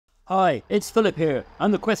Hi, it's Philip here,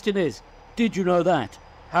 and the question is, did you know that?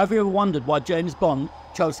 Have you ever wondered why James Bond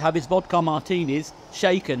chose to have his vodka martinis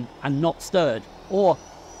shaken and not stirred? Or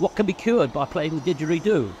what can be cured by playing the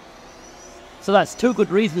didgeridoo? So that's two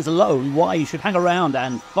good reasons alone why you should hang around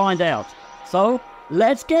and find out. So,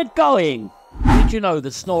 let's get going! Did you know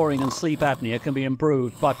that snoring and sleep apnea can be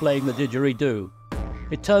improved by playing the didgeridoo?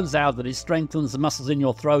 It turns out that it strengthens the muscles in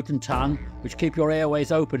your throat and tongue, which keep your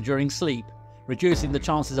airways open during sleep, reducing the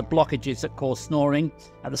chances of blockages that cause snoring,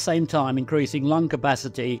 at the same time increasing lung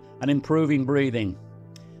capacity and improving breathing.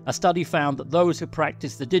 A study found that those who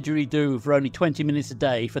practiced the didgeridoo for only 20 minutes a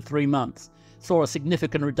day for 3 months saw a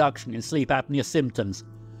significant reduction in sleep apnea symptoms.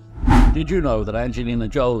 Did you know that Angelina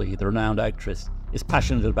Jolie, the renowned actress, is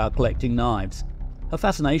passionate about collecting knives? Her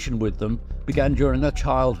fascination with them began during her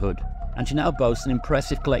childhood, and she now boasts an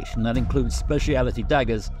impressive collection that includes specialty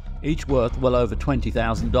daggers, each worth well over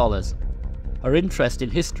 $20,000. Her interest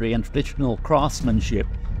in history and traditional craftsmanship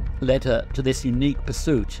led her to this unique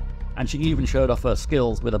pursuit, and she even showed off her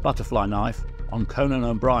skills with a butterfly knife on Conan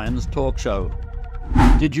O'Brien's talk show.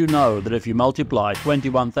 Did you know that if you multiply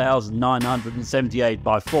 21,978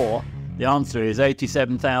 by 4, the answer is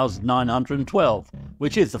 87,912,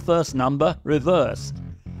 which is the first number reversed?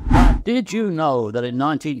 Did you know that in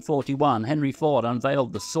 1941 Henry Ford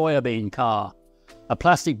unveiled the soybean car, a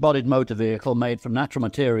plastic-bodied motor vehicle made from natural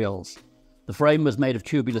materials? The frame was made of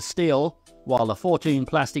tubular steel, while the 14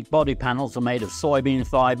 plastic body panels were made of soybean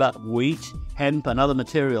fibre, wheat, hemp and other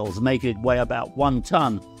materials, making it weigh about 1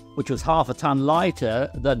 ton, which was half a ton lighter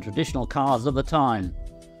than traditional cars of the time.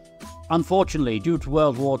 Unfortunately, due to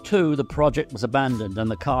World War II, the project was abandoned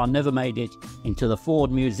and the car never made it into the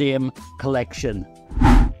Ford Museum collection.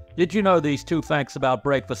 Did you know these two facts about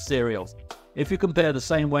breakfast cereals? If you compare the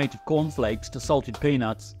same weight of cornflakes to salted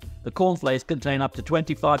peanuts, the cornflakes contain up to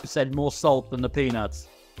 25% more salt than the peanuts.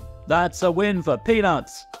 That's a win for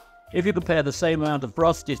peanuts! If you compare the same amount of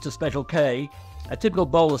Frosties to Special K, a typical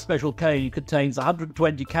bowl of Special K contains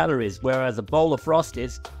 120 calories, whereas a bowl of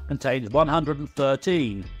Frosties contains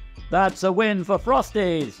 113. That's a win for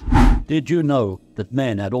Frosties! Did you know that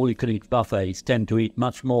men at all-you-can-eat buffets tend to eat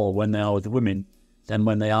much more when they are with women than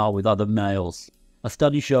when they are with other males? A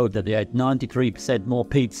study showed that they ate 93% more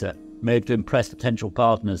pizza made to impress potential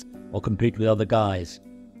partners or compete with other guys.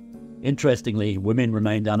 Interestingly, women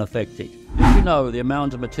remained unaffected. Did you know the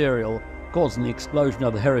amount of material causing the explosion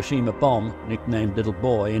of the Hiroshima bomb, nicknamed Little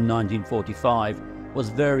Boy, in 1945, was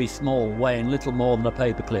very small, weighing little more than a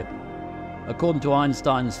paperclip? According to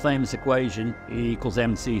Einstein's famous equation, E =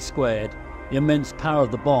 mc squared, the immense power of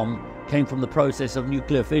the bomb came from the process of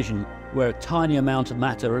nuclear fission, where a tiny amount of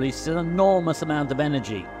matter releases an enormous amount of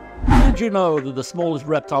energy. Did you know that the smallest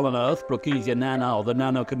reptile on Earth, Brookesia nana, or the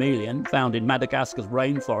nano chameleon, found in Madagascar's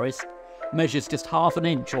rainforest, measures just half an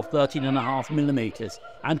inch or 13.5 millimeters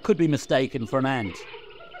and could be mistaken for an ant?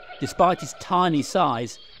 Despite its tiny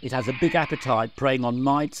size, it has a big appetite, preying on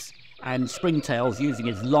mites and springtails using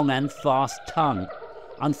its long and fast tongue.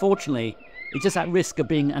 Unfortunately, it is at risk of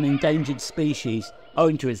being an endangered species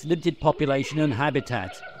owing to its limited population and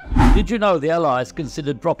habitat. Did you know the Allies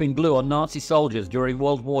considered dropping glue on Nazi soldiers during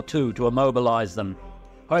World War II to immobilize them?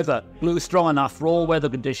 However, glue strong enough for all weather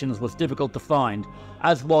conditions was difficult to find,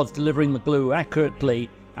 as was delivering the glue accurately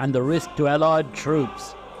and the risk to Allied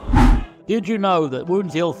troops. Did you know that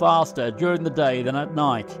wounds heal faster during the day than at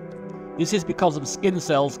night? This is because of skin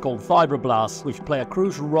cells called fibroblasts, which play a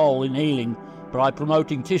crucial role in healing by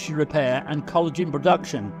promoting tissue repair and collagen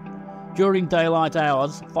production. During daylight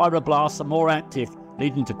hours, fibroblasts are more active,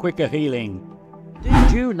 leading to quicker healing.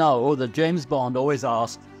 Did you know that James Bond always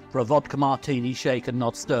asked for a vodka martini shaken,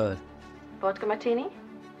 not stirred? Vodka martini?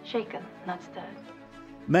 Shaken, not stirred.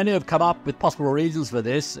 Many have come up with possible reasons for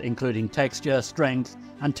this, including texture, strength,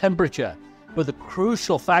 and temperature. But the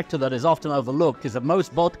crucial factor that is often overlooked is that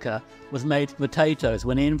most vodka was made from potatoes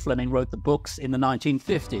when Ian Fleming wrote the books in the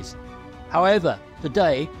 1950s. However,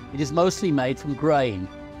 today it is mostly made from grain.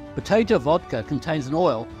 Potato vodka contains an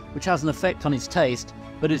oil which has an effect on its taste,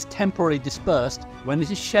 but is temporarily dispersed when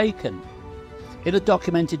it is shaken. In a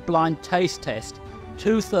documented blind taste test,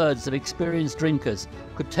 2/3 of experienced drinkers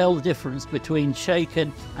could tell the difference between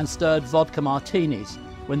shaken and stirred vodka martinis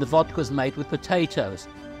when the vodka was made with potatoes,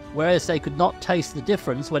 whereas they could not taste the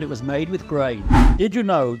difference when it was made with grain. Did you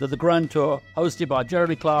know that the Grand Tour, hosted by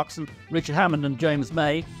Jeremy Clarkson, Richard Hammond and James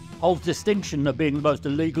May, holds the distinction of being the most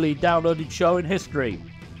illegally downloaded show in history?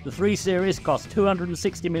 The 3 series cost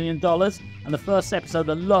 $260 million, and the first episode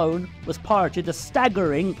alone was pirated a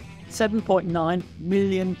staggering 7.9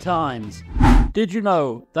 million times. Did you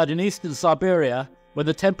know that in eastern Siberia, when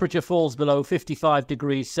the temperature falls below 55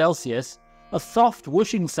 degrees Celsius, A soft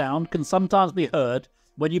whooshing sound can sometimes be heard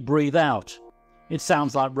when you breathe out. It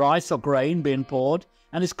sounds like rice or grain being poured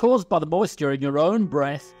and is caused by the moisture in your own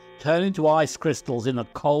breath turning to ice crystals in the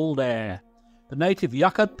cold air. The native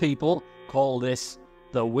Yukon people call this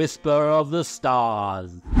the whisper of the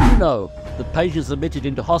stars. You know that patients admitted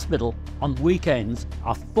into hospital on weekends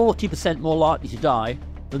are 40% more likely to die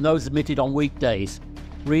than those admitted on weekdays.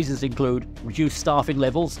 Reasons include reduced staffing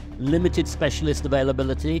levels, limited specialist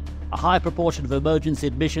availability, a high proportion of emergency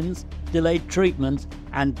admissions, delayed treatment,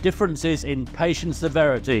 and differences in patient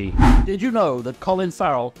severity. Did you know that Colin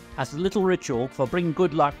Farrell has a little ritual for bringing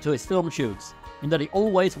good luck to his film shoots, in that he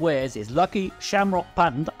always wears his lucky shamrock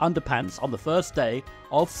patterned underpants on the first day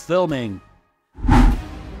of filming?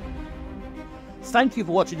 Thank you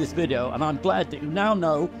for watching this video, and I'm glad that you now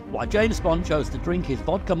know why James Bond chose to drink his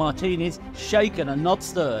vodka martinis shaken and not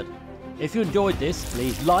stirred. If you enjoyed this,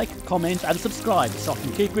 please like, comment and subscribe so I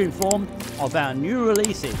can keep you informed of our new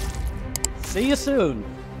releases. See you soon!